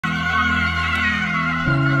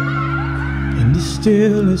in the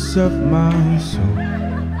stillness of my soul.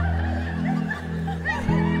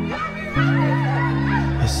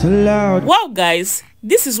 It's allowed. Wow guys,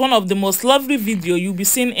 this is one of the most lovely video you'll be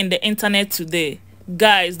seeing in the internet today.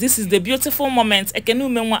 Guys, this is the beautiful moment Ekene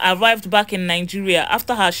Umenwa arrived back in Nigeria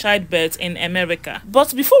after her childbirth in America.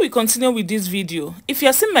 But before we continue with this video, if you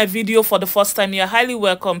are seeing my video for the first time, you are highly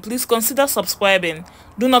welcome. Please consider subscribing.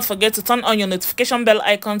 Do not forget to turn on your notification bell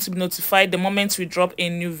icon to be notified the moment we drop a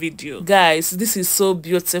new video. Guys, this is so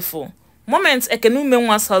beautiful. Moment Ekene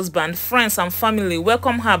Umenwa's husband, friends and family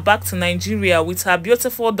welcome her back to Nigeria with her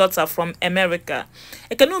beautiful daughter from America.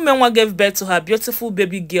 Ekene Umenwa gave birth to her beautiful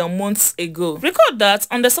baby girl months ago. Recall that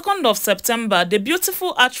on the 2nd of September, the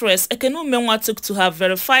beautiful actress Ekene Umenwa took to her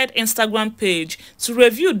verified Instagram page to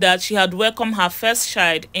review that she had welcomed her first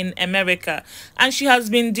child in America, and she has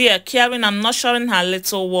been there caring and nurturing her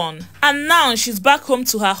little one. And now she's back home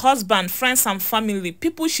to her husband, friends and family,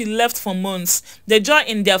 people she left for months. The joy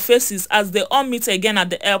in their faces as they all meet again at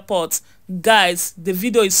the airport. Guys, the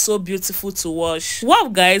video is so beautiful to watch. Wow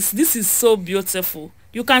guys, this is so beautiful.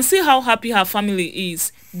 You can see how happy her family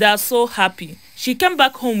is. They are so happy. She came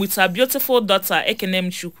back home with her beautiful daughter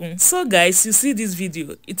Ekene. So guys, you see this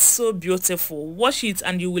video, it's so beautiful. Watch it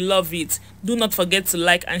and you will love it. Do not forget to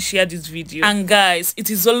like and share this video. And guys, it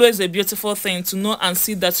is always a beautiful thing to know and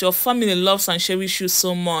see that your family loves and cherishes you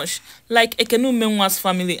so much. Like Ekene Umenwa's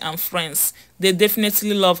family and friends, they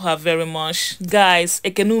definitely love her very much. Guys,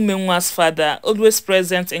 Ekene Umenwa's father always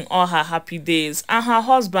present in all her happy days, and her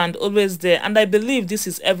husband always there, and I believe this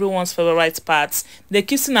is everyone's favorite part. The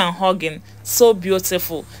kissing and hugging, so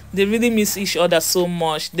beautiful. They really miss each other so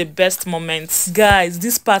much. The best moments. Guys,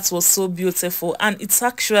 this part was so beautiful, and it's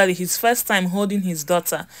actually his first time holding his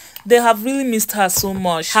daughter. They have really missed her so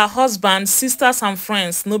much. Her husband, sisters and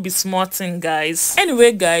friends, no be small thing, guys.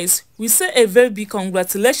 Anyway guys, we say a very big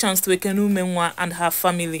congratulations to Ekene Umenwa and her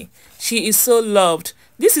family. She is so loved.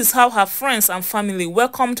 This is how her friends and family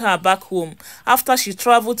welcomed her back home after she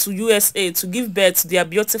traveled to USA to give birth to their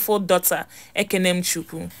beautiful daughter,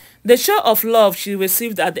 Ekene. The show of love she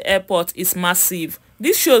received at the airport is massive.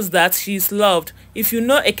 This shows that she is loved. If you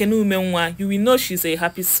know Ekene Umenwa, you will know she's a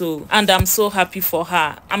happy soul. And I'm so happy for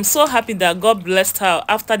her. I'm so happy that God blessed her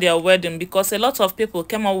after their wedding, because a lot of people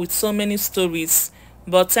came out with so many stories.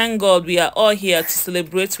 But thank God we are all here to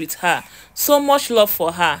celebrate with her. So much love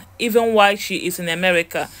for her. Even while she is in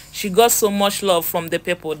America, she got so much love from the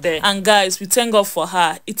people there. And guys, we thank God for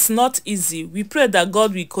her. It's not easy. We pray that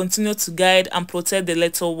God will continue to guide and protect the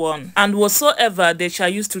little one. And whatsoever they shall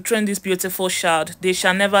use to train this beautiful child, they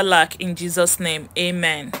shall never lack, in Jesus' name.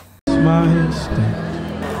 Amen.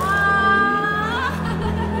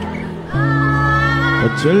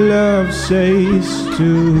 What your love says to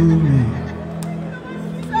me.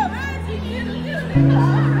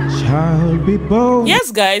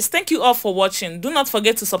 Yes guys, thank you all for watching. Do not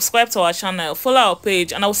forget to subscribe to our channel, follow our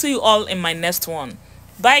page, and I will see you all in my next one.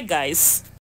 Bye guys.